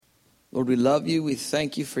Lord, we love you. We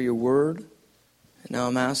thank you for your word. And now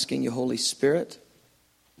I'm asking you, Holy Spirit,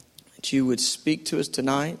 that you would speak to us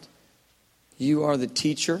tonight. You are the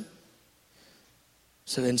teacher.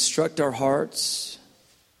 So instruct our hearts.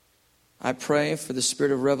 I pray for the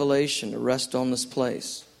spirit of revelation to rest on this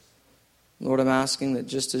place. Lord, I'm asking that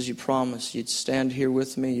just as you promised, you'd stand here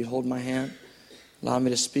with me, you'd hold my hand, allow me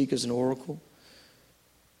to speak as an oracle.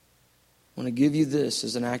 I want to give you this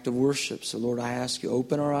as an act of worship. So Lord, I ask you,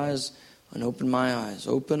 open our eyes and open my eyes.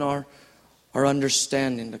 Open our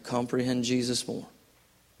understanding to comprehend Jesus more.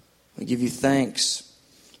 We give you thanks.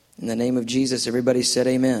 In the name of Jesus, everybody said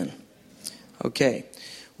amen. Okay,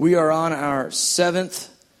 we are on our 7th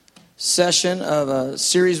session of a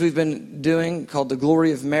series we've been doing called The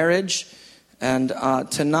Glory of Marriage. And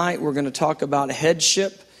tonight we're going to talk about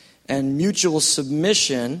headship and mutual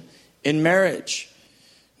submission in marriage.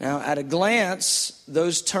 Now, at a glance,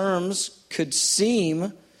 those terms could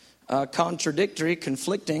seem contradictory,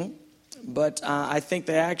 conflicting, but I think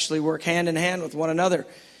they actually work hand in hand with one another.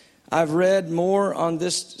 I've read more on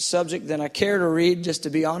this subject than I care to read, just to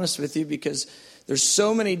be honest with you, because there's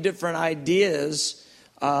so many different ideas.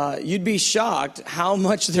 You'd be shocked how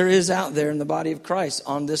much there is out there in the body of Christ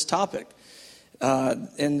on this topic,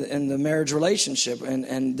 in the marriage relationship.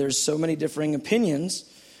 And there's so many differing opinions.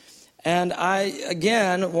 And I,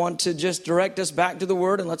 again, want to just direct us back to the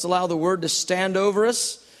Word, and let's allow the Word to stand over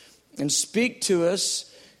us and speak to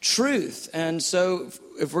us truth. And so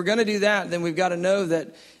if we're going to do that, then we've got to know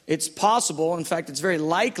that it's possible, in fact, it's very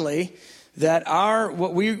likely that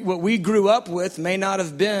what we grew up with may not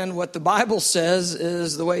have been what the Bible says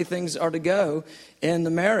is the way things are to go in the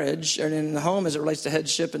marriage and in the home as it relates to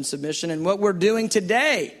headship and submission. And what we're doing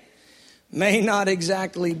today may not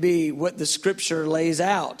exactly be what the Scripture lays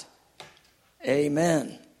out.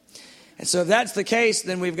 Amen. And so if that's the case,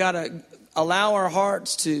 then we've got to allow our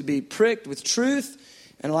hearts to be pricked with truth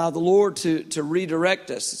and allow the Lord to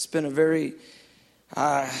redirect us. It's been a very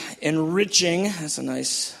enriching, that's a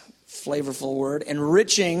nice flavorful word,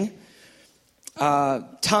 enriching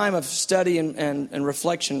time of study and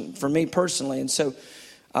reflection for me personally. And so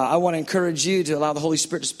I want to encourage you to allow the Holy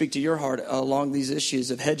Spirit to speak to your heart along these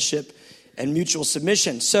issues of headship and mutual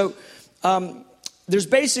submission. So there's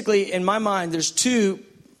basically, in my mind, there's two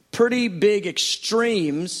pretty big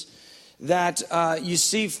extremes that you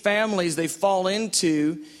see families, they fall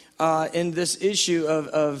into in this issue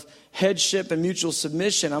of headship and mutual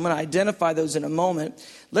submission. I'm going to identify those in a moment.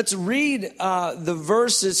 Let's read the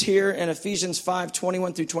verses here in Ephesians 5,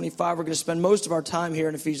 21 through 25. We're going to spend most of our time here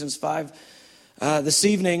in Ephesians 5 this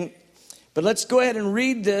evening. But let's go ahead and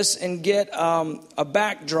read this and get a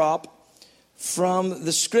backdrop from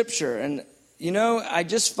the Scripture. And you know, I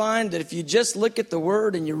just find that if you just look at the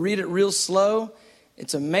Word and you read it real slow,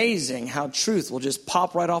 it's amazing how truth will just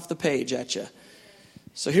pop right off the page at you.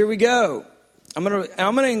 So here we go. I'm going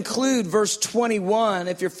to include verse 21.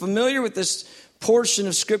 If you're familiar with this portion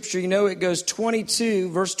of Scripture, you know it goes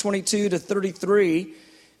verse 22 to 33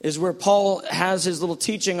 is where Paul has his little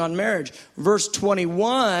teaching on marriage. Verse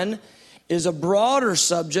 21 is a broader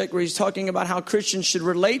subject where he's talking about how Christians should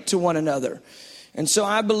relate to one another. And so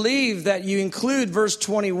I believe that you include verse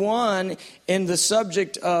 21 in the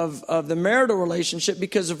subject of the marital relationship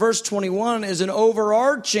because verse 21 is an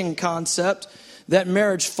overarching concept that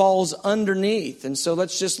marriage falls underneath. And so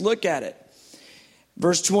let's just look at it.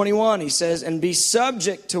 Verse 21, he says, and be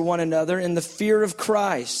subject to one another in the fear of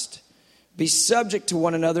Christ. Be subject to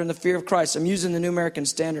one another in the fear of Christ. I'm using the New American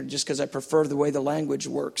Standard just because I prefer the way the language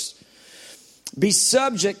works. Be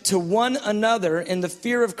subject to one another in the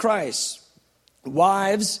fear of Christ.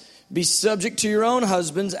 Wives, be subject to your own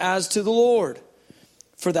husbands as to the Lord.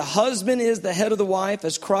 For the husband is the head of the wife,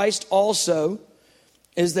 as Christ also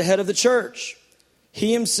is the head of the church.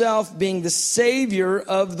 He himself being the Savior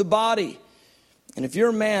of the body. And if you're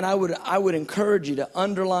a man, I would encourage you to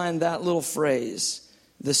underline that little phrase,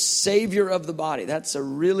 the Savior of the body. That's a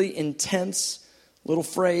really intense little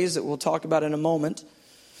phrase that we'll talk about in a moment.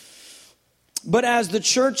 But as the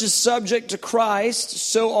church is subject to Christ,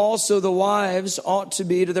 so also the wives ought to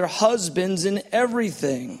be to their husbands in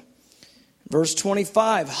everything. Verse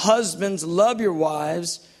 25, husbands, love your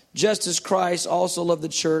wives, just as Christ also loved the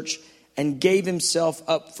church and gave himself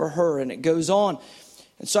up for her. And it goes on.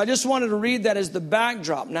 And so I just wanted to read that as the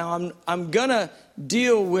backdrop. Now I'm going to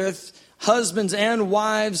deal with husbands and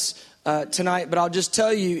wives tonight, but I'll just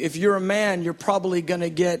tell you, if you're a man, you're probably going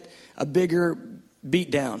to get a bigger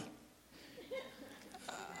beat down.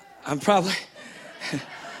 I'm probably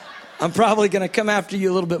going to come after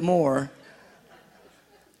you a little bit more.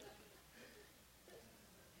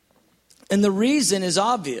 And the reason is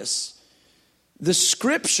obvious. the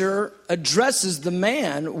scripture addresses the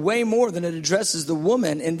man way more than it addresses the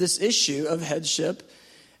woman in this issue of headship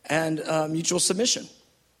and mutual submission.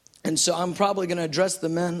 And so I'm probably going to address the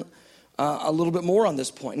men a little bit more on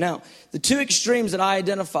this point. Now, the two extremes that I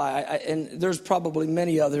identify, and there's probably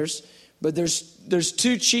many others, but there's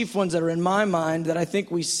two chief ones that are in my mind that I think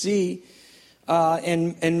we see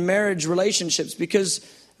in marriage relationships, because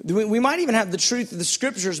we might even have the truth of the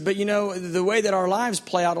scriptures, but the way that our lives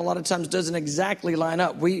play out a lot of times doesn't exactly line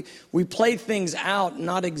up. We play things out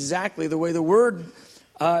not exactly the way the word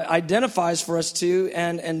identifies for us to,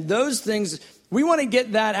 and those things, we want to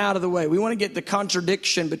get that out of the way. We want to get the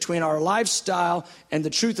contradiction between our lifestyle and the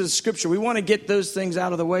truth of the scripture. We want to get those things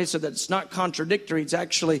out of the way so that it's not contradictory. It's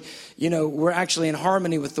actually, we're actually in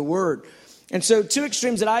harmony with the word. And so two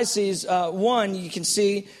extremes that I see is, one, you can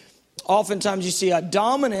see, oftentimes you see a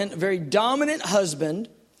very dominant husband,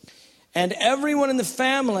 and everyone in the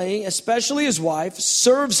family, especially his wife,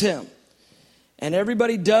 serves him. And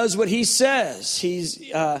everybody does what he says. He's,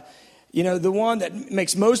 the one that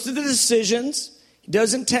makes most of the decisions. He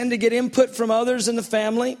doesn't tend to get input from others in the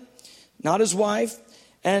family, not his wife.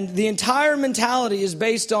 And the entire mentality is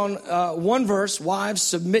based on one verse: wives,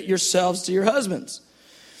 submit yourselves to your husbands.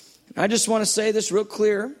 I just want to say this real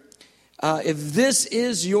clear. If this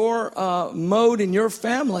is your mode in your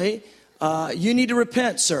family, you need to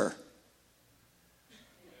repent, sir.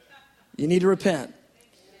 You need to repent.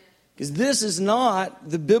 Because this is not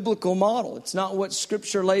the biblical model. It's not what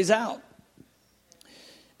Scripture lays out.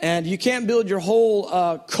 And you can't build your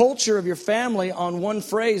whole culture of your family on one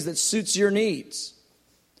phrase that suits your needs.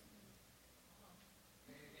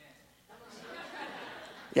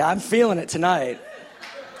 Yeah, I'm feeling it tonight.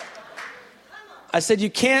 I said you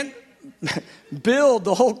can't build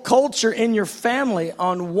the whole culture in your family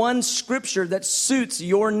on one scripture that suits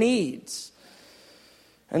your needs.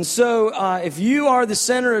 And so if you are the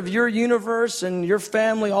center of your universe and your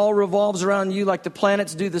family all revolves around you like the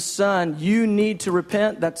planets do the sun, you need to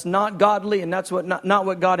repent. That's not godly, and that's not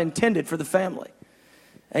what God intended for the family.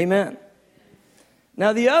 Amen.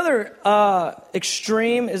 Now the other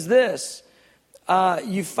extreme is this.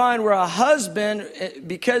 You find where a husband,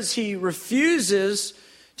 because he refuses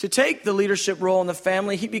to take the leadership role in the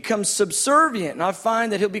family, he becomes subservient. And I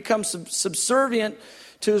find that he'll become subservient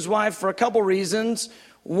to his wife for a couple reasons.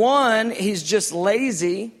 One, he's just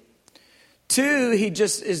lazy. Two, he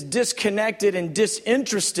just is disconnected and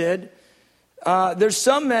disinterested. There's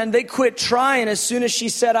some men, they quit trying as soon as she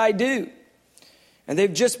said, I do. And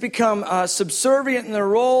they've just become subservient in their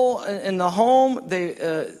role in the home. They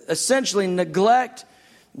essentially neglect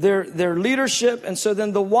their leadership. And so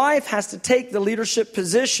then the wife has to take the leadership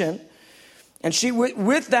position. And she,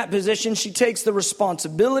 with that position, she takes the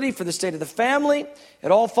responsibility for the state of the family.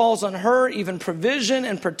 It all falls on her. Even provision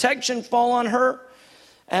and protection fall on her.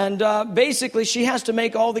 And basically, she has to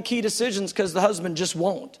make all the key decisions because the husband just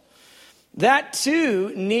won't. That,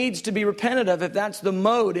 too, needs to be repented of if that's the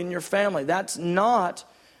mode in your family. That's not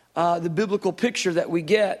the biblical picture that we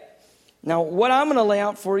get. Now, what I'm going to lay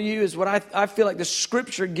out for you is what I feel like the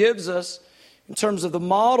Scripture gives us in terms of the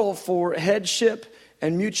model for headship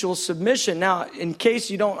and mutual submission. Now, in case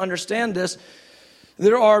you don't understand this,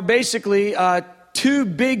 there are basically two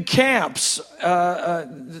big camps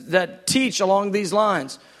that teach along these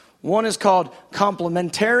lines. One is called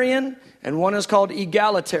complementarian, and one is called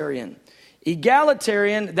egalitarian.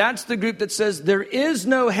 Egalitarian, that's the group that says there is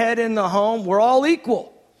no head in the home, we're all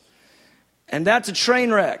equal. And that's a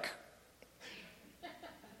train wreck.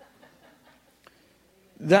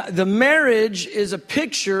 The marriage is a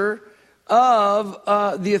picture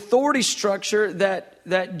of the authority structure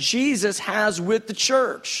that Jesus has with the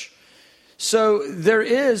church. So there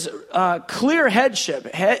is clear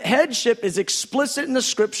headship. Headship is explicit in the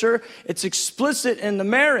Scripture. It's explicit in the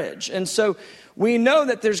marriage. And so we know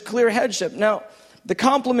that there's clear headship. Now, the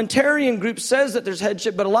complementarian group says that there's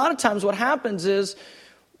headship, but a lot of times what happens is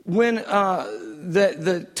when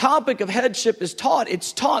the topic of headship is taught,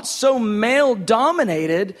 it's taught so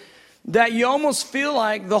male-dominated that you almost feel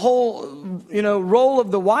like the whole, role of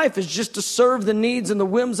the wife is just to serve the needs and the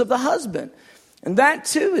whims of the husband. And that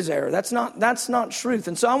too is error. That's not truth.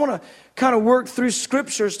 And so I want to kind of work through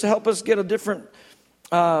scriptures to help us get a different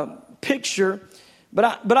picture.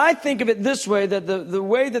 But I think of it this way, that the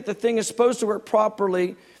way that the thing is supposed to work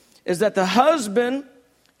properly is that the husband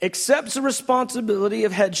accepts the responsibility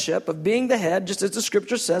of headship, of being the head, just as the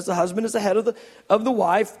Scripture says, the husband is the head of the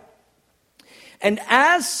wife. And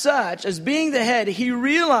as such, as being the head, he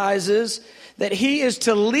realizes that he is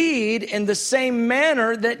to lead in the same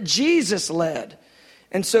manner that Jesus led.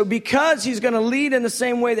 And so because he's going to lead in the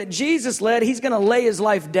same way that Jesus led, he's going to lay his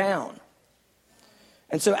life down.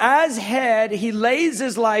 And so as head, he lays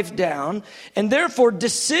his life down, and therefore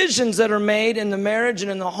decisions that are made in the marriage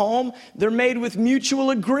and in the home, they're made with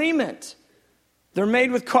mutual agreement. They're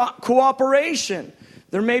made with cooperation.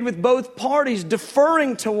 They're made with both parties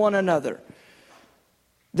deferring to one another.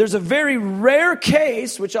 There's a very rare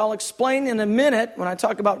case, which I'll explain in a minute when I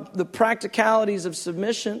talk about the practicalities of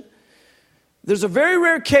submission. There's a very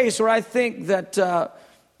rare case where I think that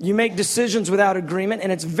you make decisions without agreement,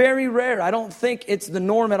 and it's very rare. I don't think it's the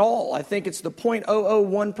norm at all. I think it's the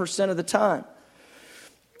 0.001% of the time.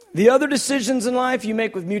 The other decisions in life you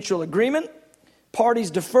make with mutual agreement. Parties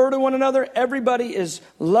defer to one another. Everybody is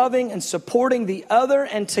loving and supporting the other,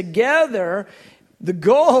 and together, the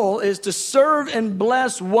goal is to serve and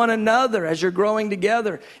bless one another as you're growing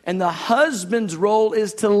together. And the husband's role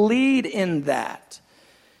is to lead in that.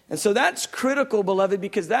 And so that's critical, beloved,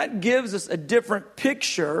 because that gives us a different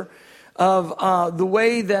picture of the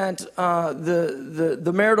way that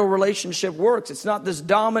the marital relationship works. It's not this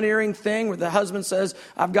domineering thing where the husband says,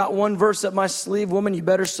 I've got one verse up my sleeve, woman, you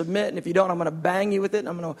better submit. And if you don't, I'm going to bang you with it.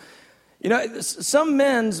 Some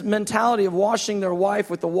men's mentality of washing their wife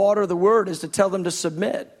with the water of the word is to tell them to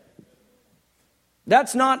submit.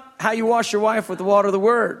 That's not how you wash your wife with the water of the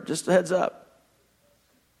word. Just a heads up.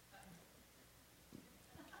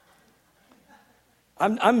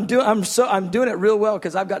 I'm doing it real well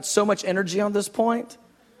because I've got so much energy on this point.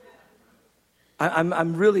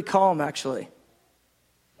 I'm really calm actually,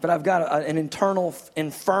 but I've got an internal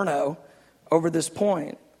inferno over this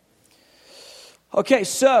point. Okay,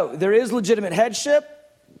 so there is legitimate headship,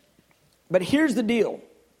 but here's the deal.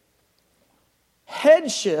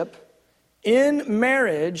 Headship in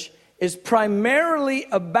marriage is primarily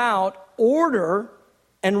about order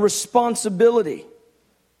and responsibility.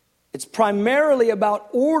 It's primarily about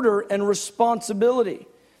order and responsibility.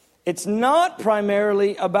 It's not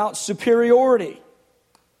primarily about superiority.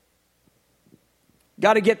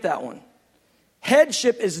 Got to get that one.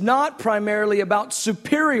 Headship is not primarily about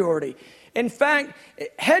superiority. In fact,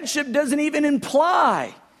 headship doesn't even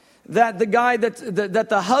imply that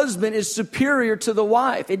the husband is superior to the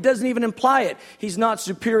wife. It doesn't even imply it. He's not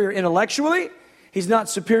superior intellectually. He's not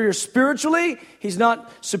superior spiritually. He's not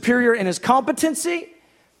superior in his competency.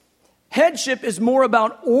 Headship is more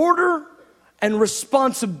about order and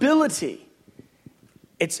responsibility.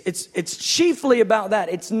 It's chiefly about that.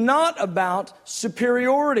 It's not about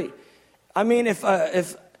superiority. I mean, if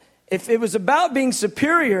it was about being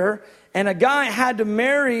superior and a guy had to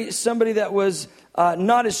marry somebody that was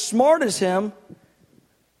not as smart as him,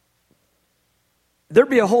 there'd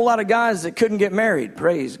be a whole lot of guys that couldn't get married.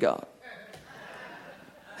 Praise God.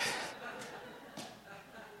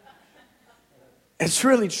 It's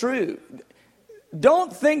really true.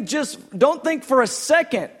 Don't think for a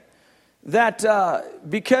second that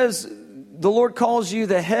because the Lord calls you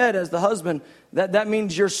the head as the husband, that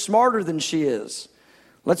means you're smarter than she is.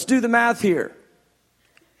 Let's do the math here.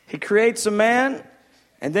 He creates a man,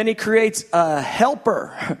 and then he creates a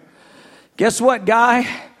helper. Guess what, guy?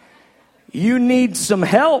 You need some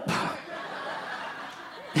help.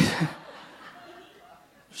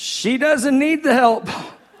 She doesn't need the help.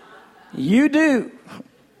 You do.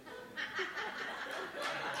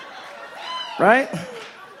 Right?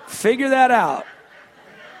 Figure that out.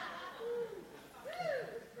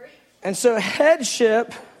 And so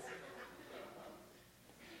headship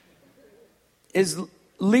is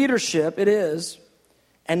leadership, it is.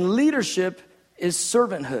 And leadership is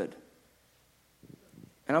servanthood.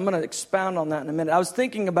 And I'm going to expound on that in a minute. I was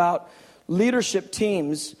thinking about leadership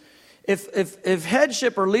teams. If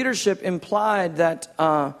headship or leadership implied that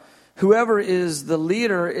whoever is the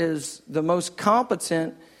leader is the most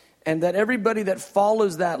competent and that everybody that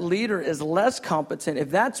follows that leader is less competent, if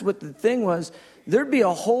that's what the thing was, there'd be a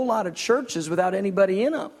whole lot of churches without anybody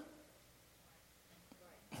in them.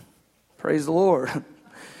 Praise the Lord.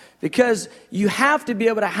 Because you have to be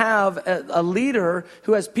able to have a leader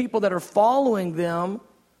who has people that are following them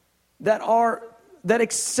that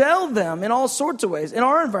excel them in all sorts of ways. In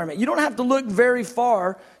our environment, you don't have to look very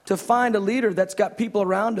far to find a leader that's got people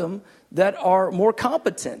around them that are more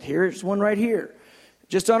competent. Here's one right here.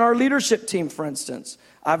 Just on our leadership team, for instance,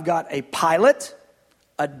 I've got a pilot,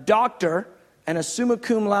 a doctor, and a summa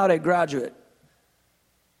cum laude graduate.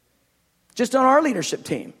 Just on our leadership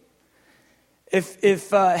team. If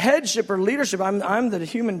headship or leadership, I'm the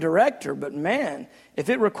human director, but man, if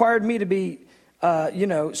it required me to be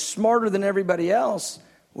smarter than everybody else,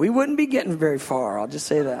 we wouldn't be getting very far. I'll just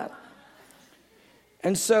say that.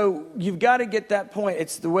 And so you've got to get that point.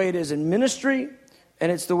 It's the way it is in ministry,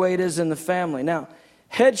 and it's the way it is in the family. Now,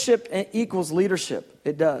 headship equals leadership.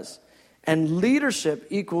 It does. And leadership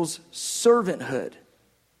equals servanthood.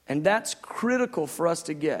 And that's critical for us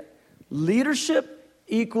to get. Leadership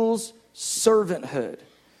equals servanthood.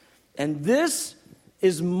 And this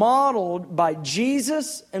is modeled by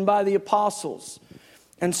Jesus and by the apostles.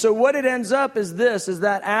 And so what it ends up is this, is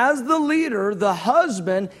that as the leader, the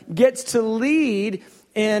husband gets to lead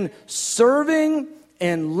in serving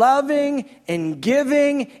and loving and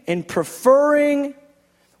giving and preferring.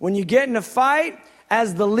 When you get in a fight,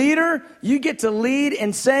 as the leader, you get to lead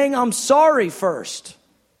in saying, I'm sorry first.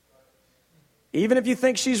 Even if you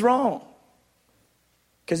think she's wrong.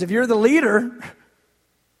 Because if you're the leader,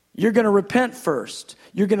 you're going to repent first.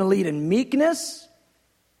 You're going to lead in meekness.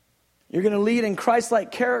 You're going to lead in Christ-like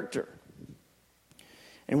character.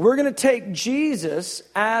 And we're going to take Jesus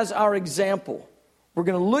as our example. We're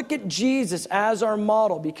going to look at Jesus as our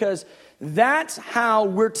model because that's how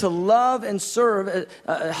we're to love and serve.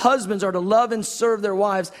 Husbands are to love and serve their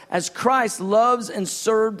wives as Christ loves and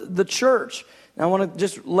served the church. Now I want to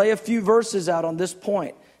just lay a few verses out on this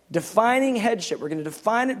point. Defining headship. We're going to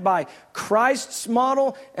define it by Christ's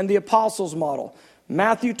model and the apostles' model.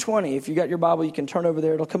 Matthew 20, if you got your Bible, you can turn over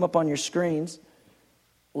there. It'll come up on your screens.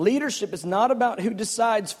 Leadership is not about who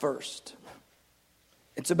decides first.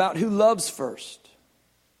 It's about who loves first.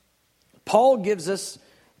 Paul gives us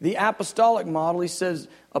the apostolic model. He says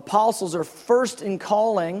apostles are first in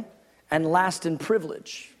calling and last in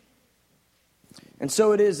privilege. And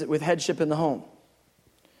so it is with headship in the home.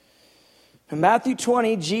 In Matthew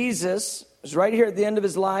 20, Jesus is right here at the end of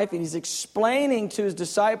his life, and he's explaining to his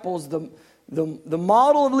disciples the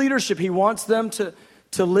model of leadership he wants them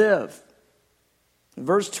to live. In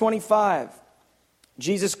verse 25,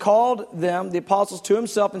 Jesus called them, the apostles, to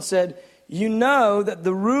himself and said, you know that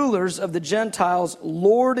the rulers of the Gentiles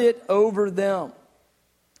lord it over them,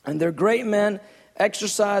 and their great men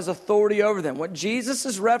exercise authority over them. What Jesus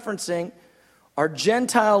is referencing are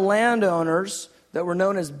Gentile landowners that were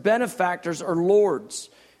known as benefactors or lords.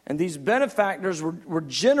 And these benefactors were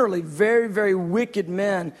generally very, very wicked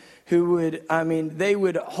men who they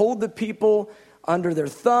would hold the people under their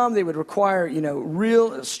thumb. They would require,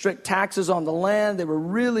 real strict taxes on the land. They were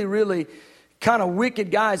really, really kind of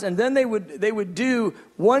wicked guys. And then they would do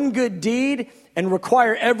one good deed and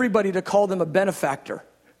require everybody to call them a benefactor.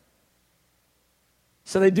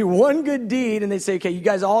 So they do one good deed and they say, okay, you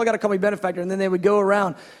guys all got to call me benefactor. And then they would go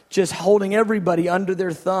around just holding everybody under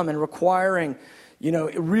their thumb and requiring,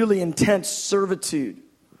 really intense servitude.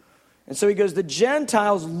 And so he goes, the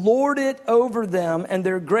Gentiles lord it over them, and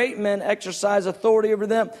their great men exercise authority over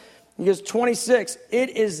them. He goes, 26, it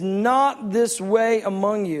is not this way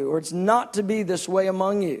among you, or it's not to be this way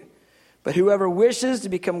among you. But whoever wishes to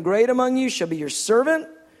become great among you shall be your servant,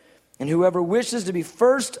 and whoever wishes to be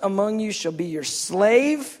first among you shall be your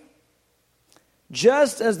slave.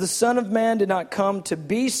 Just as the Son of Man did not come to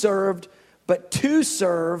be served, but to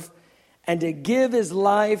serve, and to give his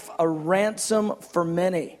life a ransom for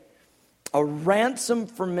many. A ransom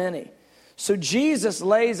for many. So Jesus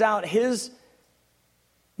lays out his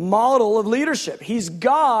model of leadership. He's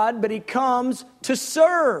God, but he comes to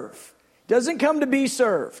serve. Doesn't come to be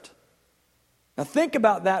served. Now think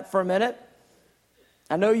about that for a minute.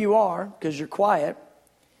 I know you are, because you're quiet.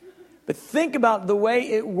 But think about the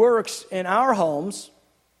way it works in our homes.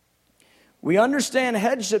 We understand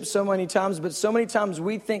headship so many times, but so many times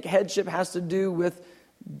we think headship has to do with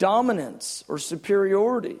dominance or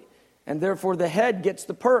superiority. And therefore the head gets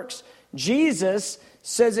the perks. Jesus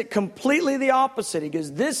says it completely the opposite. He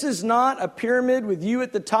goes, this is not a pyramid with you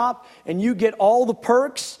at the top and you get all the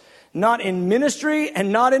perks, not in ministry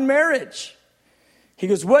and not in marriage. He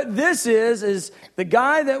goes, what this is the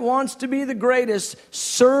guy that wants to be the greatest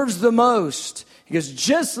serves the most. He goes,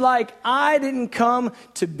 just like I didn't come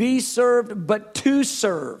to be served, but to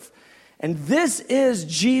serve. And this is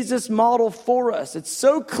Jesus' model for us. It's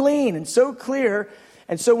so clean and so clear.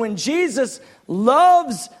 And so when Jesus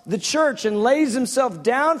loves the church and lays himself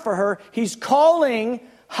down for her, he's calling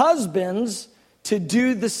husbands to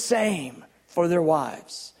do the same for their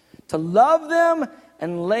wives. To love them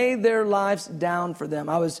and lay their lives down for them.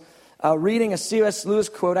 I was reading a C.S. Lewis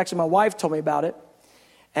quote. Actually, my wife told me about it.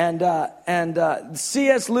 And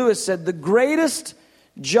C.S. Lewis said, the greatest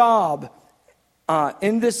job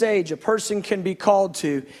in this age a person can be called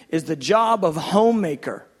to is the job of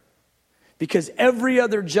homemaker. Because every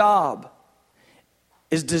other job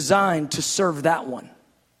is designed to serve that one.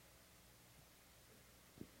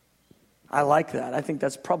 I like that. I think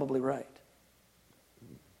that's probably right.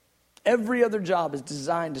 Every other job is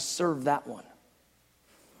designed to serve that one.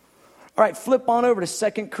 All right, flip on over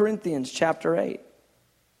to 2 Corinthians chapter 8.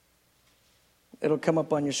 It'll come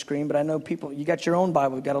up on your screen, but I know you got your own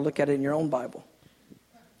Bible. You've got to look at it in your own Bible.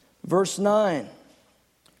 Verse 9.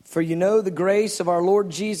 For you know the grace of our Lord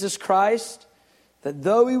Jesus Christ, that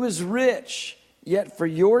though he was rich, yet for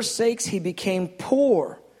your sakes he became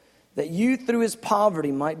poor, that you through his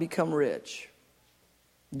poverty might become rich.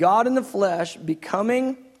 God in the flesh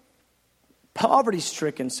becoming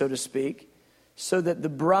poverty-stricken, so to speak, so that the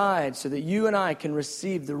bride, so that you and I can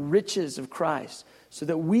receive the riches of Christ, so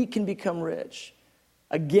that we can become rich.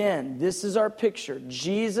 Again, this is our picture.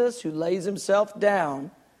 Jesus who lays himself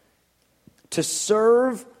down to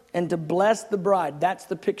serve and to bless the bride. That's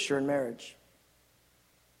the picture in marriage.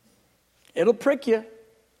 It'll prick you.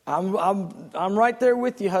 I'm right there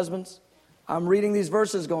with you, husbands. I'm reading these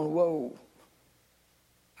verses going, whoa.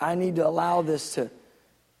 I need to allow this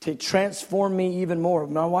to transform me even more.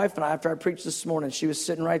 My wife and I, after I preached this morning, she was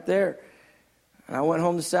sitting right there. And I went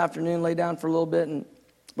home this afternoon, lay down for a little bit, and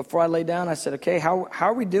before I lay down, I said, okay, how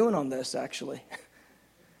are we doing on this, actually?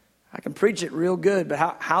 I can preach it real good,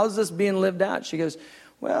 but how's this being lived out? She goes,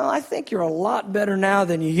 well, I think you're a lot better now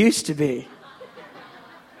than you used to be.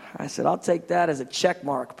 I said, I'll take that as a check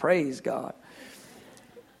mark. Praise God.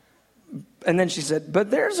 And then she said,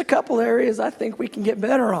 but there's a couple areas I think we can get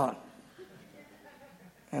better on.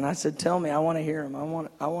 And I said, tell me, I want to hear them.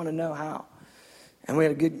 I want to know how. And we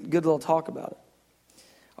had a good little talk about it.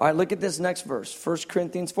 All right, look at this next verse, 1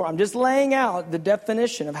 Corinthians 4. I'm just laying out the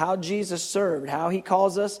definition of how Jesus served, how he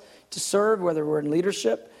calls us to serve, whether we're in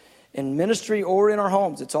leadership, in ministry, or in our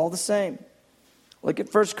homes. It's all the same. Look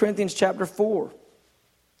at 1 Corinthians chapter 4.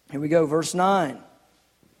 Here we go, verse 9.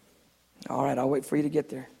 All right, I'll wait for you to get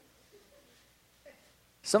there.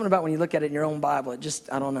 Something about when you look at it in your own Bible, it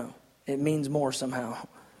just, I don't know. It means more somehow.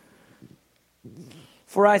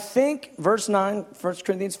 For I think, verse 9, 1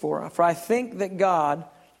 Corinthians 4, for I think that God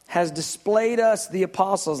has displayed us, the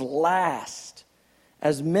apostles, last,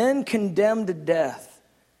 as men condemned to death.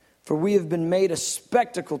 For we have been made a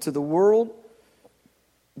spectacle to the world,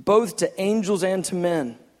 both to angels and to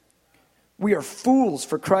men. We are fools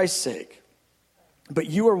for Christ's sake, but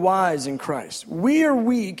you are wise in Christ. We are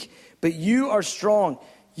weak, but you are strong.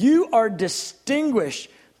 You are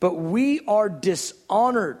distinguished, but we are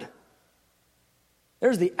dishonored.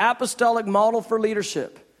 There's the apostolic model for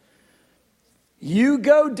leadership. You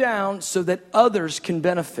go down so that others can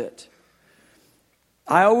benefit.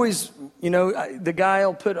 I always, the guy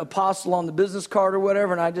will put apostle on the business card or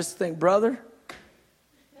whatever, and I just think, brother,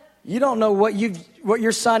 you don't know what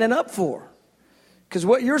you're signing up for. Because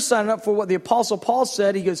what you're signing up for, what the Apostle Paul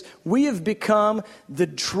said, he goes, we have become the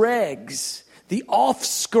dregs, the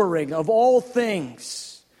offscouring of all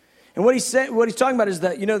things. And what he's talking about is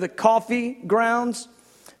that, the coffee grounds,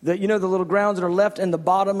 the little grounds that are left in the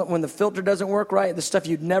bottom when the filter doesn't work right, the stuff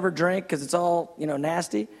you'd never drink because it's all,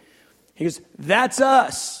 nasty. He goes, that's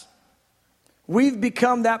us. We've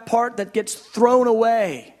become that part that gets thrown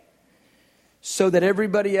away so that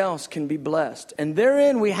everybody else can be blessed. And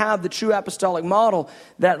therein we have the true apostolic model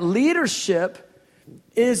that leadership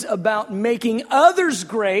is about making others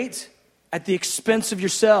great at the expense of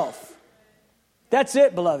yourself. That's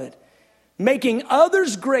it, beloved. Making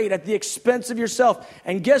others great at the expense of yourself.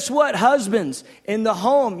 And guess what, husbands? In the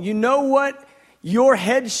home, you know what your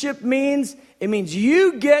headship means? It means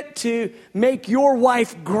you get to make your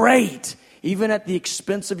wife great, even at the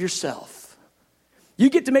expense of yourself. You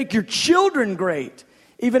get to make your children great,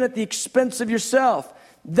 even at the expense of yourself.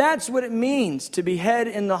 That's what it means to be head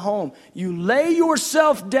in the home. You lay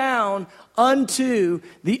yourself down unto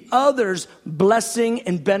the other's blessing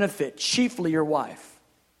and benefit, chiefly your wife.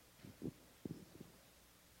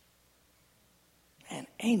 And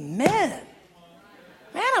amen.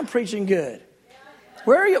 Man, I'm preaching good.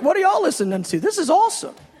 Where are you? What are y'all listening to? This is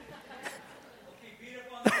awesome.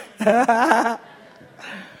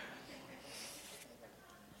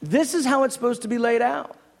 This is how it's supposed to be laid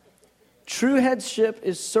out. True headship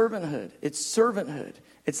is servanthood. It's servanthood.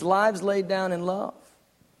 It's lives laid down in love.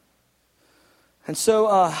 And so,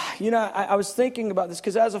 I was thinking about this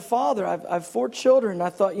because as a father, I have 4 children. And I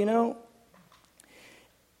thought,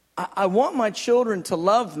 I want my children to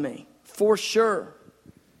love me for sure.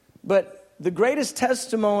 But the greatest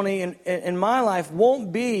testimony in my life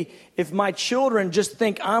won't be if my children just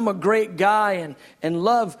think I'm a great guy and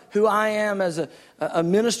love who I am as a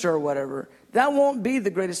minister or whatever. That won't be the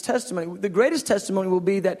greatest testimony. The greatest testimony will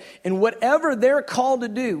be that in whatever they're called to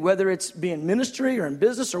do, whether it's be in ministry or in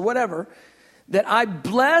business or whatever, that I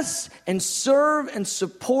bless and serve and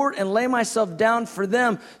support and lay myself down for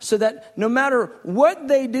them so that no matter what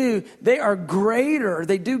they do, they are greater,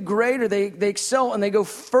 they do greater, they excel and they go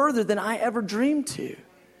further than I ever dreamed to.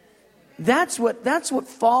 That's what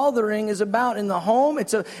fathering is about in the home.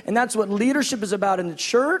 And that's what leadership is about in the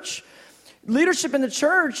church. Leadership in the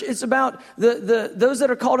church is about those that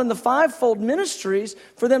are called in the fivefold ministries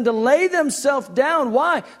for them to lay themselves down.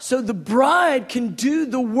 Why? So the bride can do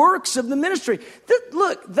the works of the ministry.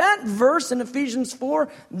 Look, that verse in Ephesians 4,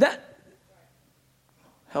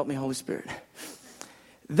 help me, Holy Spirit.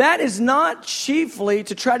 That is not chiefly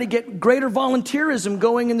to try to get greater volunteerism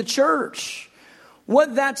going in the church.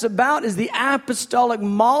 What that's about is the apostolic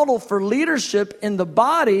model for leadership in the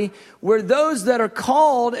body, where those that are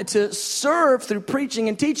called to serve through preaching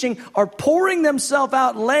and teaching are pouring themselves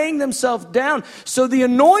out, laying themselves down, so the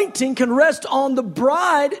anointing can rest on the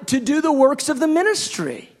bride to do the works of the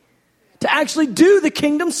ministry, to actually do the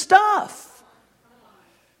kingdom stuff.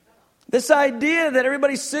 This idea that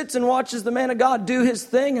everybody sits and watches the man of God do his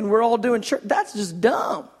thing and we're all doing church, that's just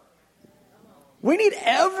dumb. We need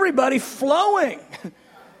everybody flowing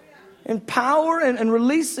in power and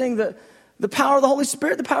releasing the power of the Holy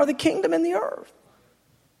Spirit, the power of the kingdom in the earth.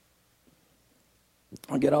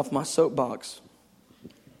 I'll get off my soapbox.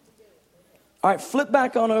 All right, flip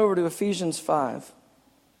back on over to Ephesians 5.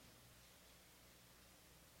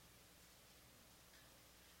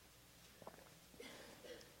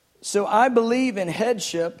 So I believe in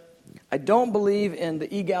headship. I don't believe in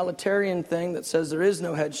the egalitarian thing that says there is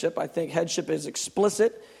no headship. I think headship is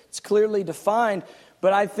explicit. It's clearly defined.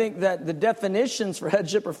 But I think that the definitions for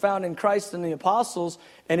headship are found in Christ and the apostles.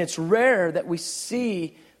 And it's rare that we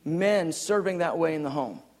see men serving that way in the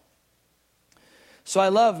home. So I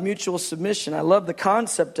love mutual submission. I love the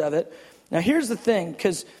concept of it. Now here's the thing,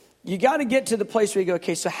 because you got to get to the place where you go,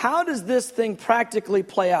 okay, so how does this thing practically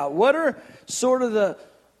play out? What are sort of the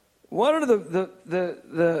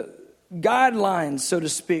guidelines, so to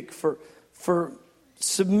speak, for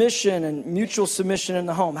submission and mutual submission in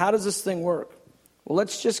the home? How does this thing work? Well,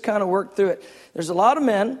 let's just kind of work through it. There's a lot of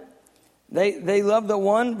men, they love the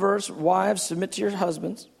one verse, wives, submit to your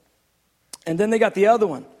husbands. And then they got the other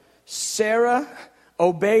one. Sarah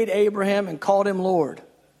obeyed Abraham and called him Lord.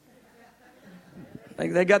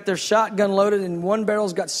 They got their shotgun loaded, and one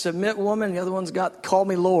barrel's got submit woman, and the other one's got call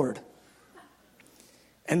me Lord.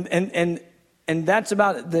 And that's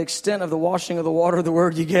about the extent of the washing of the water of the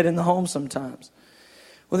word you get in the home sometimes.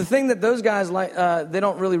 Well, the thing that those guys they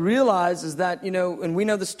don't really realize is that, and we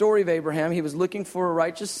know the story of Abraham. He was looking for a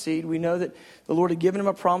righteous seed. We know that the Lord had given him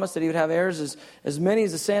a promise that he would have heirs as many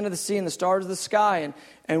as the sand of the sea and the stars of the sky.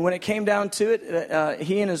 And when it came down to it,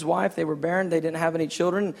 he and his wife, they were barren. They didn't have any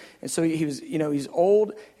children. And so he was, he's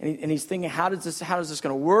old and he's thinking, how is this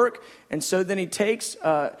going to work? And so then he takes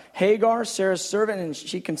Hagar, Sarah's servant, and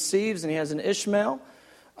she conceives, and he has an Ishmael,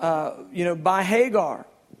 by Hagar.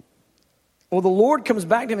 Well, the Lord comes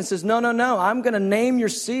back to him and says, no, I'm going to name your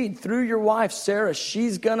seed through your wife, Sarah.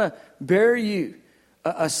 She's going to bear you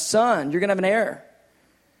a son. You're going to have an heir.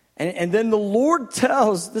 And then the Lord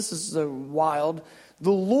tells, this is so wild,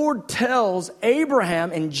 the Lord tells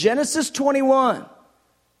Abraham in Genesis 21,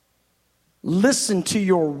 listen to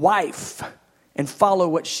your wife and follow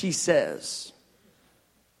what she says.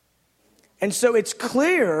 And so it's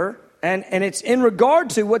clear. And it's in regard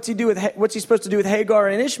to what's he supposed to do with Hagar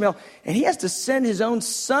and Ishmael, and he has to send his own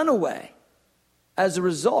son away as a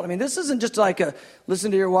result. I mean, this isn't just like listen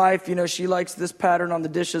to your wife, she likes this pattern on the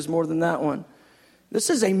dishes more than that one. This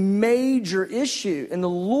is a major issue, and the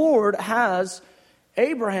Lord has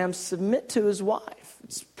Abraham submit to his wife.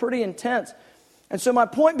 It's pretty intense. And so my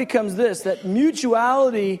point becomes this, that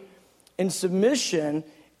mutuality in submission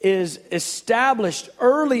is established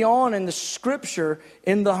early on in the scripture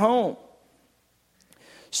in the home.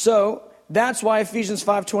 So that's why Ephesians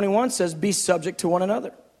 5:21 says, be subject to one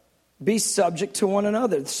another. Be subject to one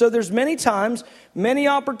another. So there's many times, many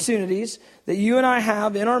opportunities that you and I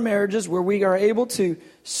have in our marriages where we are able to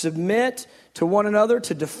submit to one another,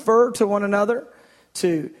 to defer to one another,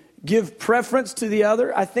 to give preference to the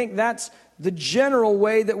other. I think that's the general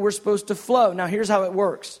way that we're supposed to flow. Now here's how it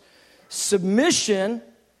works. Submission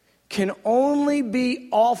can only be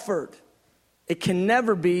offered. It can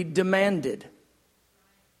never be demanded.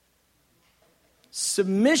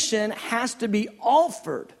 Submission has to be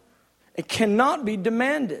offered. It cannot be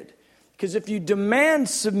demanded. Because if you demand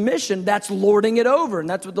submission, that's lording it over. And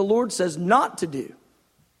that's what the Lord says not to do.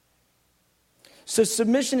 So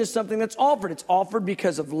submission is something that's offered. It's offered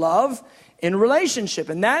because of love in relationship.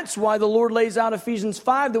 And that's why the Lord lays out Ephesians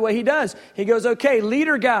 5 the way he does. He goes, okay,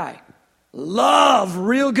 leader guy. Love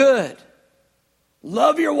real good.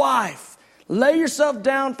 Love your wife. Lay yourself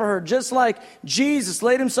down for her, just like Jesus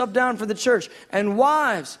laid himself down for the church. And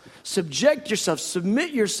wives, subject yourself,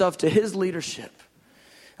 submit yourself to his leadership.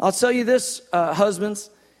 I'll tell you this, husbands,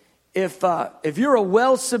 if you're a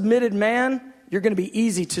well-submitted man, you're going to be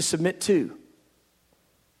easy to submit to.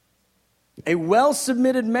 A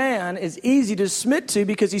well-submitted man is easy to submit to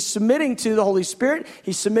because he's submitting to the Holy Spirit.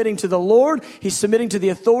 He's submitting to the Lord. He's submitting to the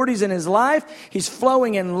authorities in his life. He's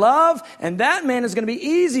flowing in love. And that man is going to be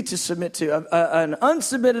easy to submit to. An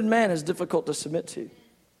unsubmitted man is difficult to submit to.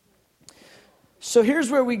 So here's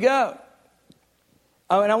where we go.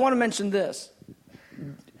 Oh, and I want to mention this.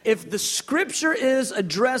 If the scripture is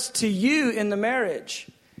addressed to you in the marriage,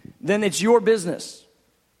 then it's your business.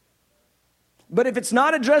 But if it's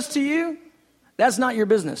not addressed to you, that's not your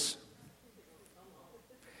business.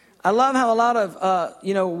 I love how a lot of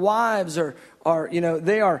wives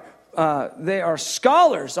they are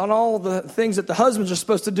scholars on all the things that the husbands are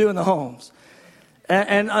supposed to do in the homes,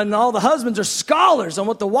 and all the husbands are scholars on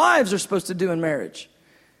what the wives are supposed to do in marriage.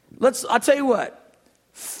 I'll tell you what.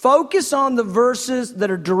 Focus on the verses that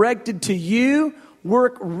are directed to you.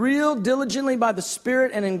 Work real diligently by the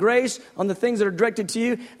Spirit and in grace on the things that are directed to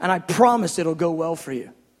you, and I promise it'll go well for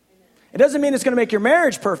you. It doesn't mean it's going to make your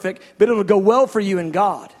marriage perfect, but it'll go well for you in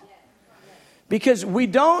God. Because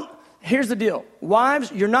here's the deal.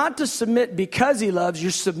 Wives, you're not to submit because he loves,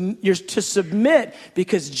 you're to submit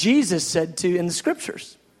because Jesus said to in the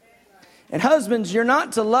scriptures. And husbands, you're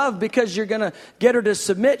not to love because you're going to get her to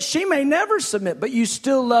submit. She may never submit, but you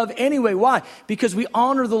still love anyway. Why? Because we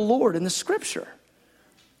honor the Lord in the scripture.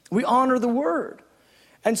 We honor the word.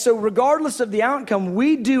 And so regardless of the outcome,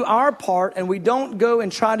 we do our part and we don't go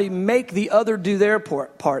and try to make the other do their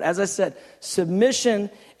part. As I said,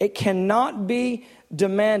 submission, it cannot be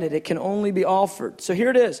demanded. It can only be offered. So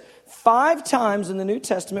here it is. 5 times in the New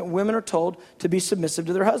Testament, women are told to be submissive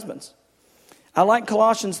to their husbands. I like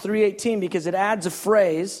Colossians 3:18 because it adds a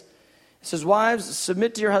phrase. It says, wives,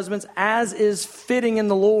 submit to your husbands as is fitting in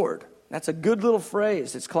the Lord. That's a good little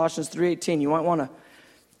phrase. It's Colossians 3:18. You might want to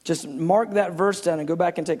just mark that verse down and go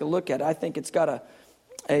back and take a look at it. I think it's got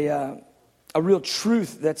a real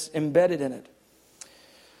truth that's embedded in it.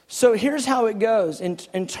 So here's how it goes.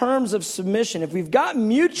 In terms of submission, if we've got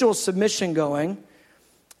mutual submission going,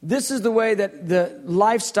 this is the way that the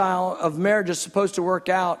lifestyle of marriage is supposed to work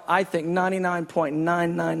out, I think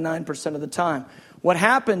 99.999% of the time. What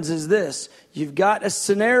happens is this. You've got a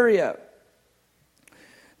scenario.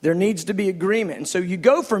 There needs to be agreement. And so you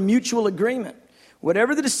go for mutual agreement.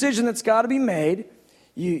 Whatever the decision that's got to be made,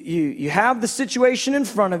 you have the situation in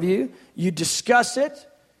front of you, you discuss it,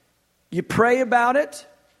 you pray about it,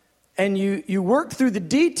 and you work through the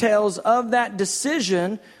details of that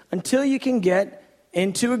decision until you can get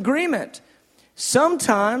into agreement.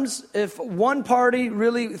 Sometimes if one party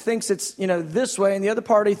really thinks it's this way and the other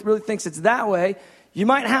party really thinks it's that way, you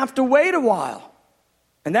might have to wait a while.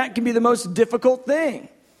 And that can be the most difficult thing,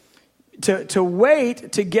 to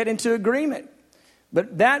wait to get into agreement.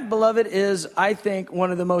 But that, beloved, is, I think,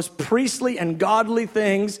 one of the most priestly and godly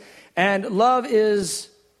things. And love is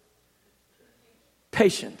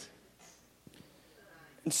patient.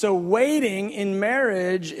 And so waiting in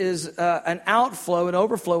marriage is an outflow, an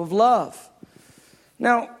overflow of love.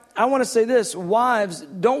 Now, I want to say this. Wives,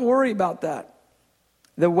 don't worry about that.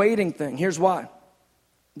 The waiting thing. Here's why.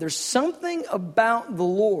 There's something about the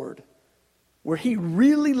Lord where he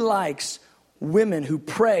really likes women who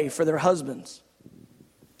pray for their husbands.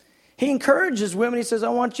 He encourages women. He says, I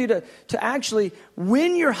want you to actually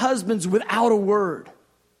win your husbands without a word.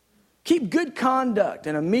 Keep good conduct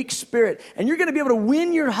and a meek spirit. And you're going to be able to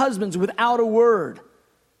win your husbands without a word.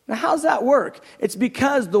 Now, how's that work? It's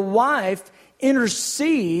because the wife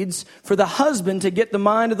intercedes for the husband to get the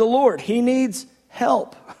mind of the Lord. He needs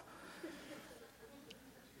help.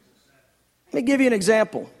 Let me give you an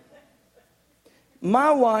example. My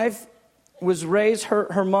wife was raised,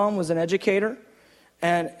 her mom was an educator.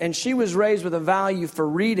 And she was raised with a value for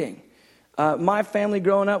reading. My family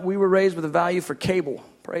growing up, we were raised with a value for cable.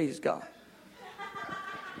 Praise God.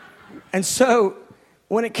 And so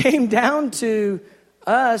when it came down to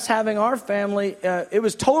us having our family, it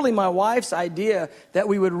was totally my wife's idea that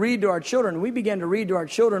we would read to our children. We began to read to our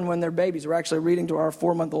children when they're babies. We're actually reading to our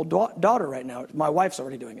 4-month-old daughter right now. My wife's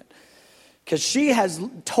already doing it. Because she has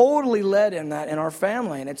totally led in that in our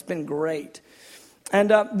family, and it's been great. And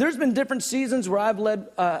there's been different seasons where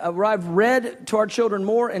I've read to our children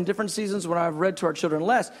more, and different seasons where I've read to our children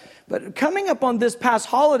less. But coming up on this past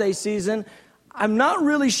holiday season, I'm not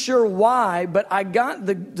really sure why, but I got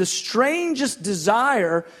the strangest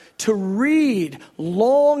desire to read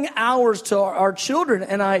long hours to our children.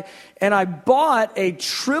 And I bought a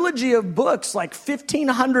trilogy of books, like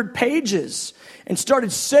 1,500 pages, and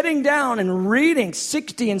started sitting down and reading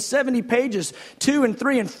 60 and 70 pages, 2 and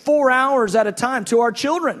 3 and 4 hours at a time to our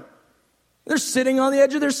children. They're sitting on the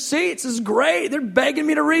edge of their seats. This is great. They're begging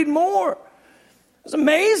me to read more. It's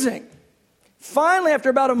amazing. Finally, after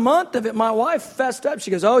about a month of it, my wife fessed up.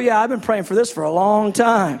 She goes, oh yeah, I've been praying for this for a long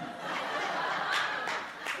time.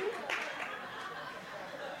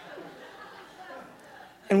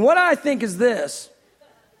 And what I think is this.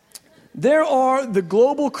 There are the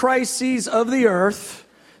global crises of the earth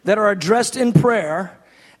that are addressed in prayer.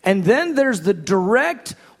 And then there's the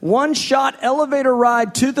direct one-shot elevator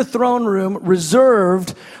ride to the throne room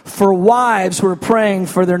reserved for wives who are praying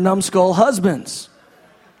for their numbskull husbands.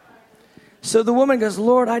 So the woman goes,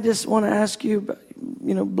 Lord, I just want to ask you,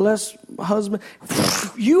 bless husband.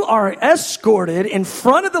 You are escorted in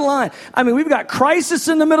front of the line. I mean, we've got crisis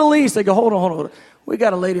in the Middle East. They go, hold on. We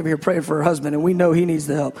got a lady over here praying for her husband, and we know he needs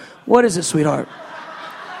the help. What is it, sweetheart?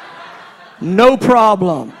 No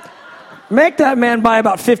problem. Make that man buy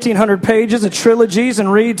about 1,500 pages of trilogies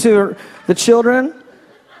and read to the children.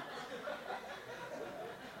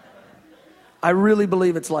 I really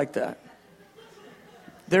believe it's like that.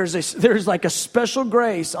 There's like a special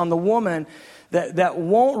grace on the woman that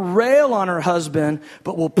won't rail on her husband,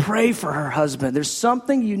 but will pray for her husband. There's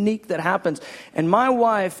something unique that happens. And my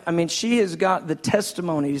wife, she has got the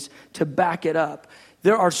testimonies to back it up.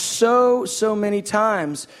 There are so many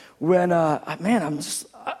times when,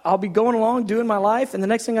 I'll be going along doing my life, and the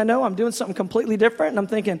next thing I know, I'm doing something completely different, and I'm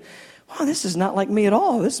thinking, wow, this is not like me at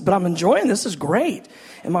all. But I'm enjoying this. Is great.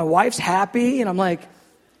 And my wife's happy, and I'm like,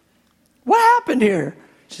 what happened here?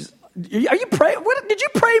 Are you praying? Did you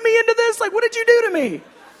pray me into this? Like, what did you do to me?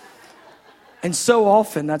 And so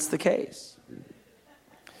often that's the case.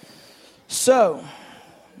 So,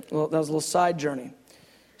 that was a little side journey.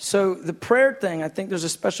 So the prayer thing, I think there's a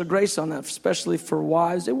special grace on that, especially for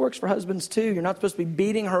wives. It works for husbands too. You're not supposed to be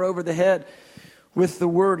beating her over the head with the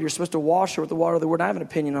word. You're supposed to wash her with the water of the word. I have an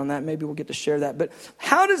opinion on that. Maybe we'll get to share that. But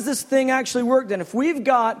how does this thing actually work then? If we've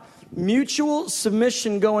got mutual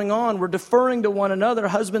submission going on, we're deferring to one another,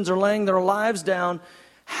 husbands are laying their lives down,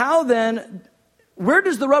 how then, where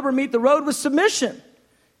does the rubber meet the road with submission?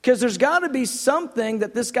 Because there's got to be something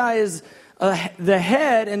that this guy is the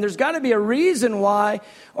head, and there's got to be a reason why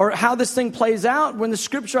or how this thing plays out when the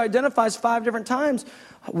scripture identifies 5 different times.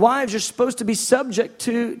 Wives, you're supposed to be subject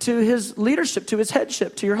to his leadership, to his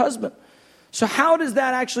headship, to your husband. So how does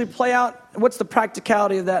that actually play out? What's the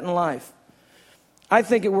practicality of that in life? I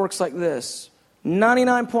think it works like this.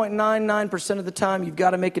 99.99% of the time, you've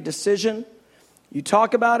got to make a decision. You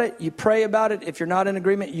talk about it. You pray about it. If you're not in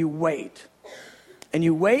agreement, you wait. And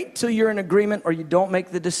you wait till you're in agreement or you don't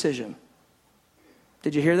make the decision.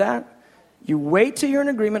 Did you hear that? You wait till you're in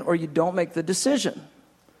agreement or you don't make the decision.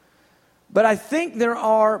 But I think there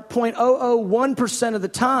are 0.001% of the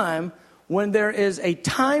time when there is a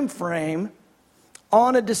time frame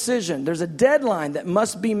on a decision. There's a deadline that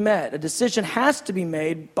must be met. A decision has to be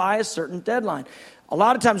made by a certain deadline. A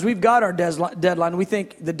lot of times we've got our deadline. We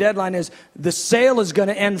think the deadline is the sale is going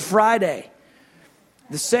to end Friday.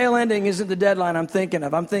 The sale ending isn't the deadline I'm thinking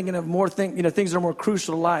of. I'm thinking of more things that are more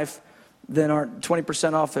crucial to life than our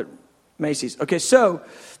 20% off at Macy's. Okay, so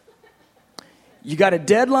you got a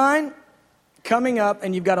deadline coming up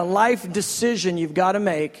and you've got a life decision you've got to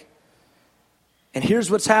make. And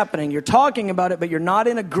here's what's happening. You're talking about it, but you're not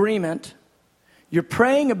in agreement. You're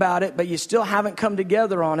praying about it, but you still haven't come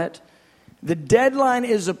together on it. The deadline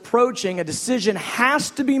is approaching. A decision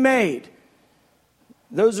has to be made.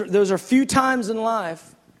 Those are few times in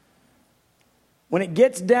life. When it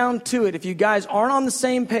gets down to it, if you guys aren't on the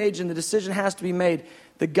same page and the decision has to be made,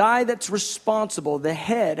 the guy that's responsible, the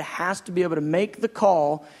head, has to be able to make the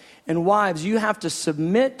call. And wives, you have to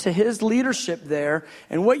submit to his leadership there.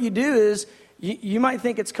 And what you do is, you might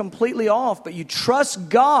think it's completely off, but you trust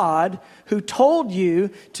God who told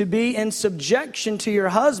you to be in subjection to your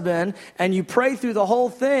husband, and you pray through the whole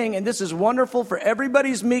thing. And this is wonderful for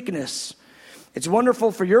everybody's meekness. It's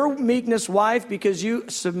wonderful for your meekness, wife, because you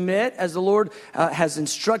submit as the Lord has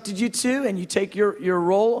instructed you to, and you take your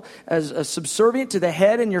role as a subservient to the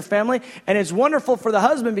head in your family. And it's wonderful for the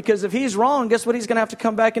husband, because if he's wrong, guess what he's going to have to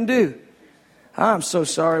come back and do? I'm so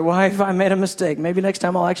sorry, wife, I made a mistake. Maybe next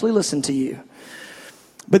time I'll actually listen to you.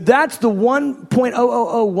 But that's the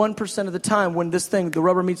 1.0001% of the time when the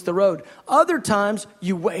rubber meets the road. Other times,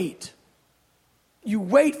 you wait. You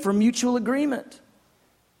wait for mutual agreement.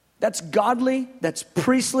 That's godly, that's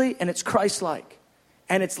priestly, and it's Christ-like.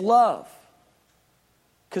 And it's love.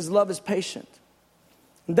 Because love is patient.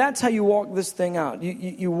 And that's how you walk this thing out.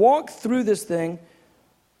 You walk through this thing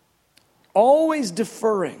always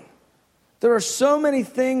deferring. There are so many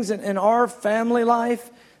things in our family life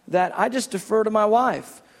that I just defer to my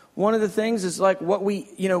wife. One of the things is like what we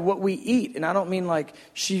eat. And I don't mean like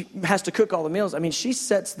she has to cook all the meals. I mean, she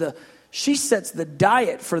sets the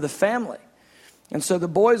diet for the family. And so the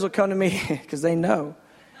boys will come to me because they know.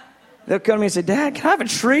 They'll come to me and say, Dad, can I have a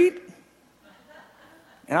treat?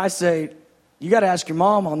 And I say, you got to ask your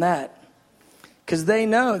mom on that. Because they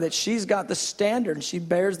know that she's got the standard and she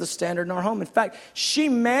bears the standard in our home. In fact,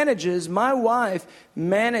 my wife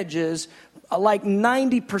manages like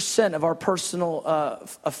 90% of our personal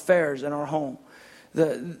affairs in our home.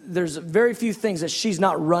 There's very few things that she's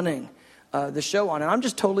not running the show on. And I'm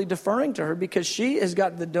just totally deferring to her because she has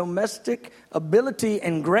got the domestic ability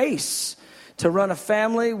and grace to run a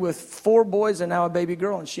family with 4 boys and now a baby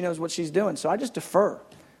girl. And she knows what she's doing. So I just defer.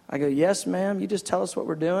 I go, yes, ma'am, you just tell us what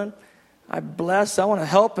we're doing. I want to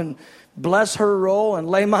help and bless her role and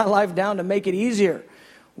lay my life down to make it easier.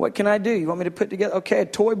 What can I do? You want me to put together? Okay, a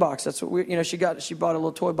toy box. That's what she bought a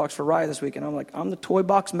little toy box for Raya this week. And I'm like, I'm the toy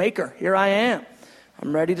box maker. Here I am.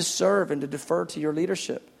 I'm ready to serve and to defer to your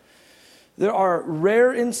leadership. There are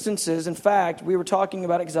rare instances. In fact, we were talking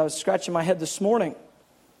about it because I was scratching my head this morning.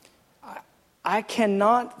 I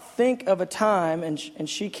cannot think of a time, and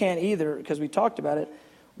she can't either because we talked about it,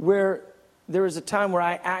 where there was a time where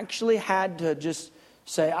I actually had to just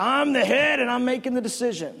say, I'm the head and I'm making the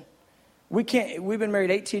decision. We've been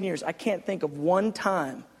married 18 years. I can't think of one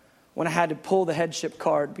time when I had to pull the headship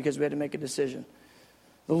card because we had to make a decision.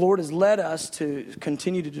 The Lord has led us to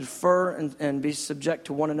continue to defer and be subject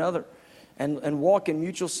to one another and walk in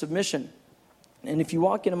mutual submission. And if you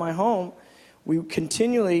walk into my home, we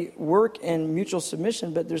continually work in mutual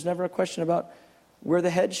submission, but there's never a question about where the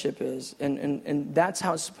headship is. And that's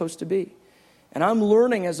how it's supposed to be. And I'm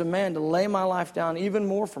learning as a man to lay my life down even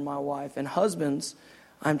more for my wife. And husbands,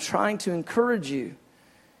 I'm trying to encourage you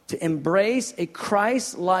to embrace a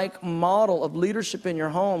Christ-like model of leadership in your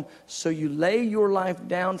home so you lay your life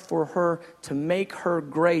down for her to make her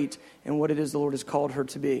great in what it is the Lord has called her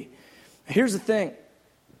to be. Here's the thing.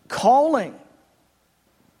 Calling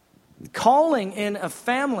in a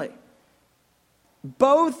family,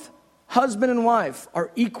 both husband and wife are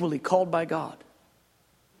equally called by God.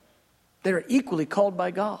 They're equally called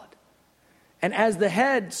by God. And as the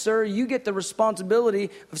head, sir, you get the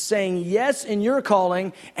responsibility of saying yes in your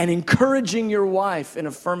calling and encouraging your wife and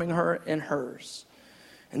affirming her in hers.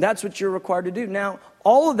 And that's what you're required to do. Now,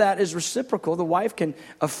 all of that is reciprocal. The wife can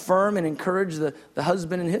affirm and encourage the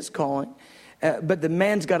husband in his calling, but the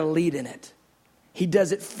man's got to lead in it. He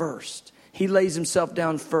does it first. He lays himself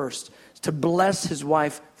down first to bless his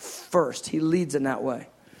wife first. He leads in that way.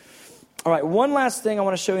 All right, one last thing I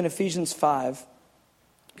want to show you in Ephesians 5,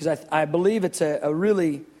 because I believe it's a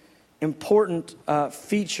really important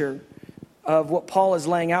feature of what Paul is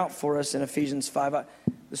laying out for us in Ephesians 5.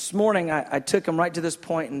 This morning, I took them right to this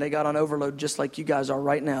point, and they got on overload just like you guys are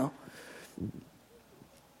right now.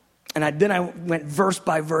 And then I went verse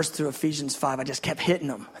by verse through Ephesians 5. I just kept hitting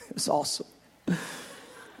them. It was awesome.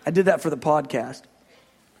 I did that for the podcast.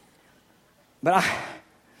 But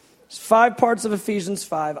there's 5 parts of Ephesians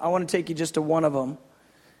 5. I want to take you just to one of them.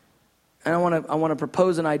 And I want to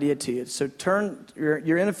propose an idea to you. So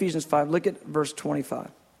you're in Ephesians 5. Look at verse 25.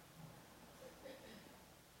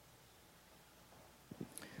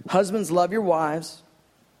 Husbands, love your wives,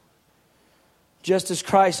 just as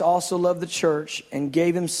Christ also loved the church and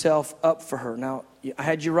gave himself up for her. Now, I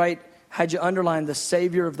had you underline the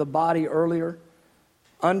Savior of the body earlier.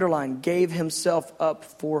 Underline, gave himself up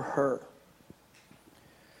for her,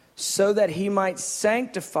 so that he might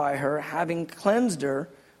sanctify her, having cleansed her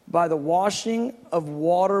by the washing of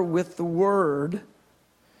water with the word,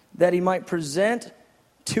 that he might present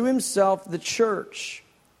to himself the church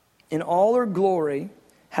in all her glory,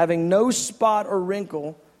 having no spot or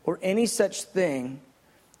wrinkle or any such thing,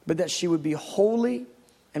 but that she would be holy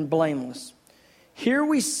and blameless. Here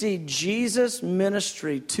we see Jesus'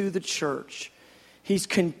 ministry to the church. He's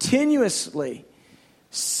continuously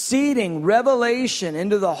seeding revelation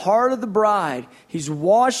into the heart of the bride. He's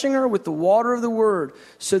washing her with the water of the word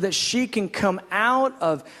so that she can come out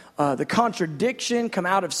of the contradiction, come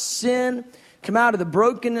out of sin, come out of the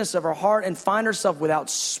brokenness of her heart and find herself without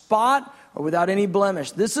spot or without any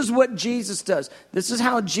blemish. This is what Jesus does. This is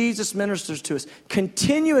how Jesus ministers to us,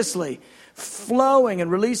 continuously flowing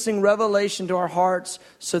and releasing revelation to our hearts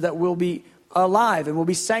so that we'll be alive and we'll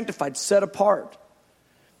be sanctified, set apart.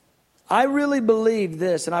 I really believe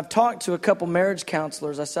this, and I've talked to a couple marriage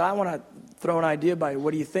counselors. I said, I want to throw an idea by you.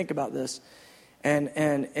 What do you think about this? And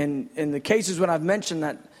in the cases when I've mentioned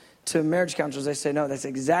that to marriage counselors, they say, no, that's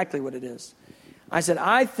exactly what it is. I said,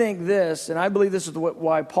 I think this, and I believe this is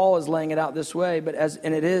why Paul is laying it out this way,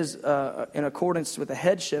 and it is in accordance with the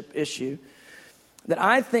headship issue, that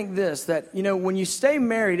I think this, that, when you stay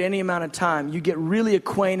married any amount of time, you get really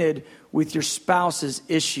acquainted with your spouse's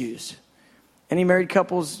issues. Any married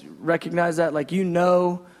couples recognize that? Like, you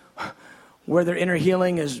know where their inner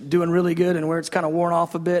healing is doing really good and where it's kind of worn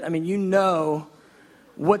off a bit. I mean, you know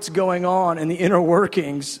what's going on in the inner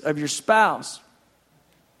workings of your spouse.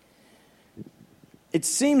 It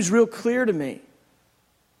seems real clear to me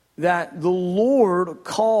that the Lord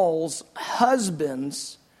calls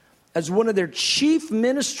husbands as one of their chief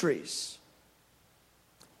ministries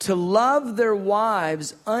to love their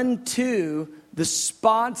wives unto the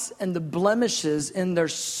spots and the blemishes in their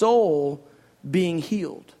soul being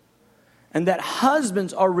healed. And that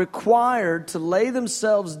husbands are required to lay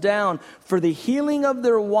themselves down for the healing of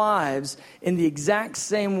their wives in the exact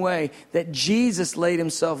same way that Jesus laid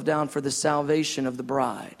himself down for the salvation of the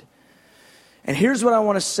bride. And here's what I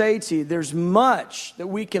want to say to you. There's much that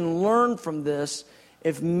we can learn from this.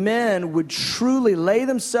 If men would truly lay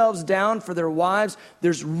themselves down for their wives,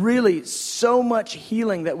 there's really so much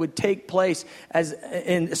healing that would take place,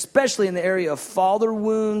 especially in the area of father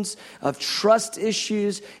wounds, of trust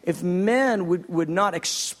issues. If men would not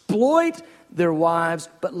exploit their wives,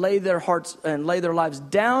 but lay their hearts and lay their lives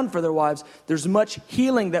down for their wives, there's much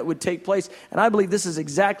healing that would take place. And I believe this is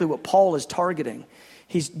exactly what Paul is targeting.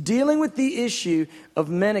 He's dealing with the issue of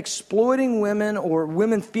men exploiting women or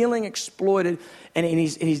women feeling exploited. And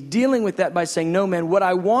he's dealing with that by saying, no, man, what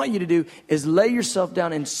I want you to do is lay yourself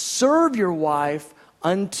down and serve your wife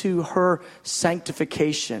unto her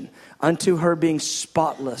sanctification, unto her being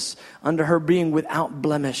spotless, unto her being without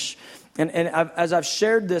blemish. And as I've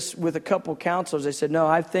shared this with a couple counselors, they said, no,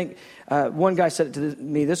 I think, one guy said it to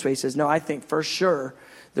me this way. He says, no, I think for sure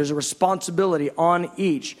there's a responsibility on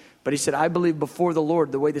each. But he said, I believe before the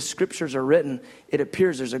Lord, the way the scriptures are written, it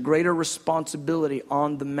appears there's a greater responsibility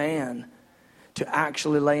on the man to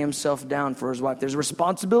actually lay himself down for his wife. There's a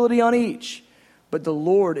responsibility on each. But the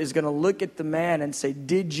Lord is going to look at the man and say,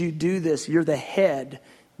 did you do this? You're the head.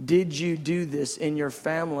 Did you do this in your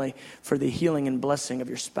family for the healing and blessing of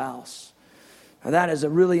your spouse? Now, that is a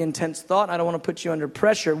really intense thought. I don't want to put you under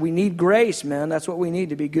pressure. We need grace, man. That's what we need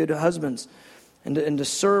to be good husbands. And to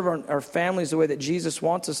serve our families the way that Jesus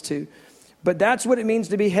wants us to. But that's what it means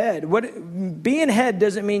to be head. Being head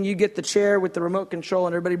doesn't mean you get the chair with the remote control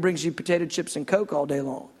and everybody brings you potato chips and Coke all day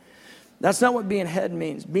long. That's not what being head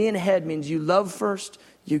means. Being head means you love first,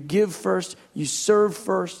 you give first, you serve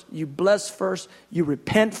first, you bless first, you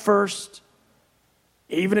repent first.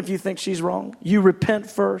 Even if you think she's wrong, you repent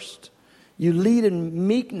first. You lead in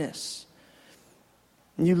meekness.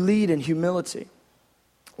 You lead in humility.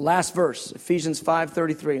 Last verse, Ephesians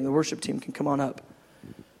 5:33, and the worship team can come on up.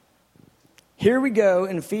 Here we go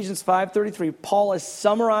in Ephesians 5:33. Paul is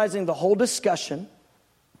summarizing the whole discussion,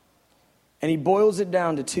 and he boils it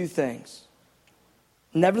down to two things.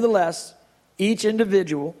 Nevertheless, each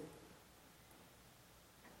individual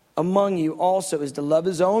among you also is to love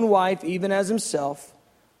his own wife even as himself,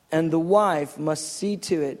 and the wife must see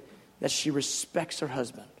to it that she respects her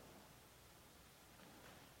husband.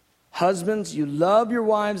 Husbands, you love your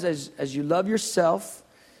wives as you love yourself.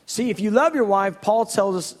 See, if you love your wife, Paul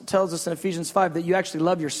tells us in Ephesians 5 that you actually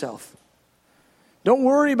love yourself. Don't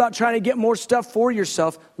worry about trying to get more stuff for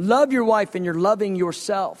yourself. Love your wife and you're loving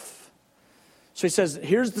yourself. So he says,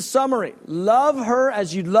 here's the summary. Love her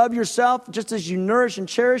as you love yourself, just as you nourish and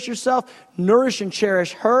cherish yourself. Nourish and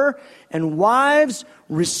cherish her. And wives,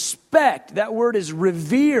 respect. That word is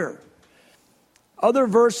revere. Other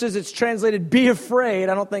verses, it's translated, be afraid.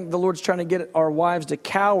 I don't think the Lord's trying to get our wives to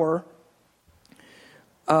cower,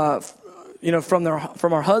 from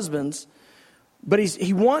our husbands. But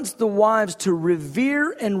he wants the wives to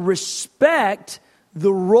revere and respect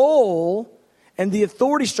the role and the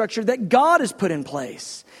authority structure that God has put in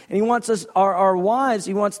place. And he wants our wives,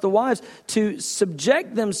 he wants the wives to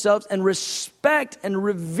subject themselves and respect and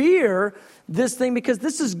revere this thing because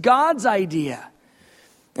this is God's idea.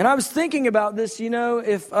 And I was thinking about this,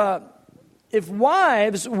 if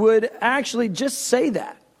wives would actually just say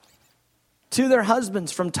that to their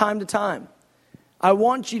husbands from time to time. I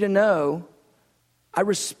want you to know I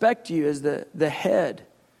respect you as the head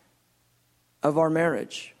of our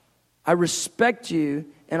marriage. I respect you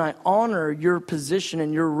and I honor your position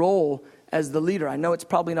and your role as the leader. I know it's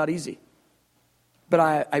probably not easy, but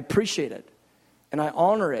I appreciate it. And I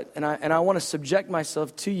honor it, and I want to subject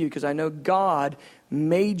myself to you because I know God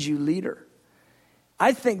made you leader.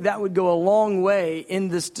 I think that would go a long way in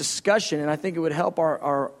this discussion, and I think it would help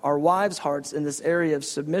our wives' hearts in this area of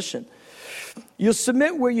submission. You'll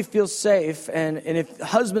submit where you feel safe, and if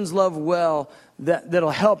husbands love well,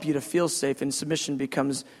 that'll help you to feel safe, and submission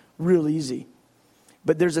becomes real easy.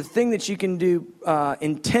 But there's a thing that you can do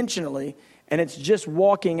intentionally, and it's just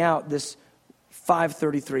walking out this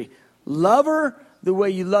 5:33. Love her the way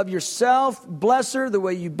you love yourself. Bless her the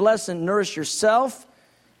way you bless and nourish yourself.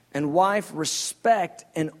 And wife, respect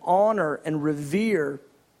and honor and revere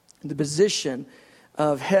the position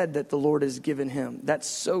of head that the Lord has given him. That's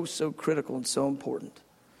so, so critical and so important.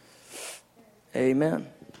 Amen.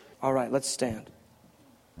 All right, let's stand.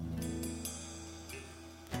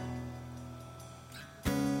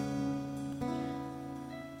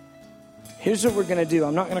 Here's what we're going to do.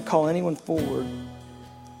 I'm not going to call anyone forward,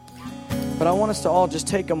 but I want us to all just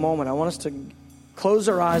take a moment. I want us to close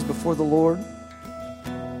our eyes before the Lord.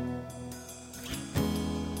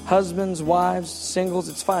 Husbands, wives, singles,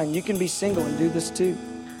 it's fine. You can be single and do this too.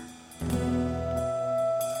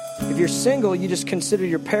 If you're single, you just consider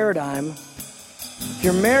your paradigm. If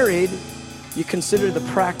you're married, you consider the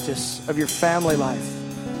practice of your family life.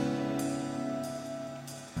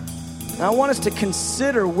 And I want us to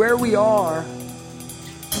consider where we are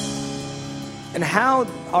and how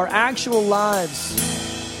our actual lives,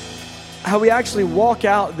 how we actually walk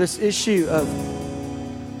out this issue of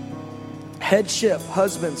headship.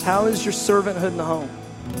 Husbands, how is your servanthood in the home?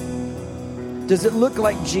 Does it look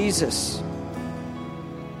like Jesus?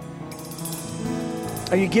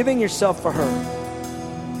 Are you giving yourself for her?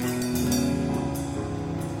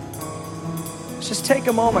 Just take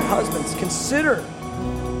a moment, husbands. Consider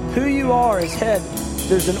who you are as head.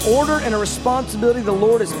 There's an order and a responsibility the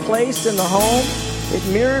Lord has placed in the home. It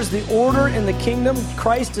mirrors the order in the kingdom.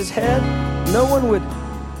 Christ is head. No one would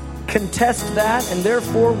contest that, and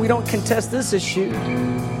therefore we don't contest this issue.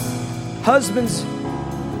 Husbands,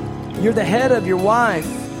 you're the head of your wife.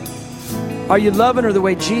 Are you loving her the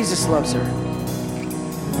way Jesus loves her?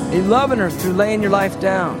 Are you loving her through laying your life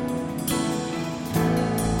down?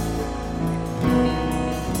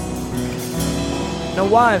 Now,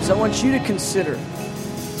 wives, I want you to consider,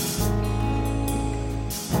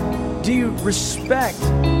 do you respect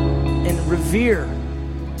and revere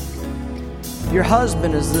your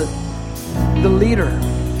husband as the leader?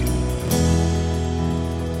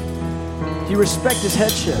 Do you respect his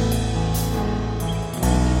headship?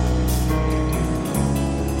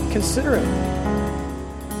 Consider him.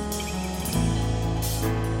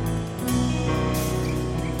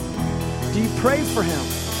 Do you pray for him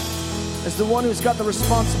as the one who's got the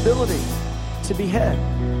responsibility to be head?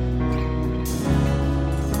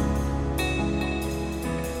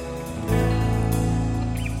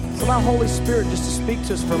 Let's allow Holy Spirit just to speak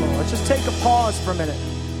to us for a moment. Let's just take a pause for a minute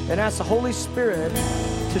and ask the Holy Spirit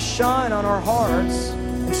to shine on our hearts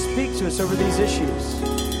and speak to us over these issues.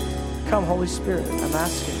 Come, Holy Spirit, I'm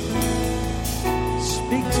asking.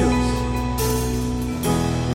 Speak to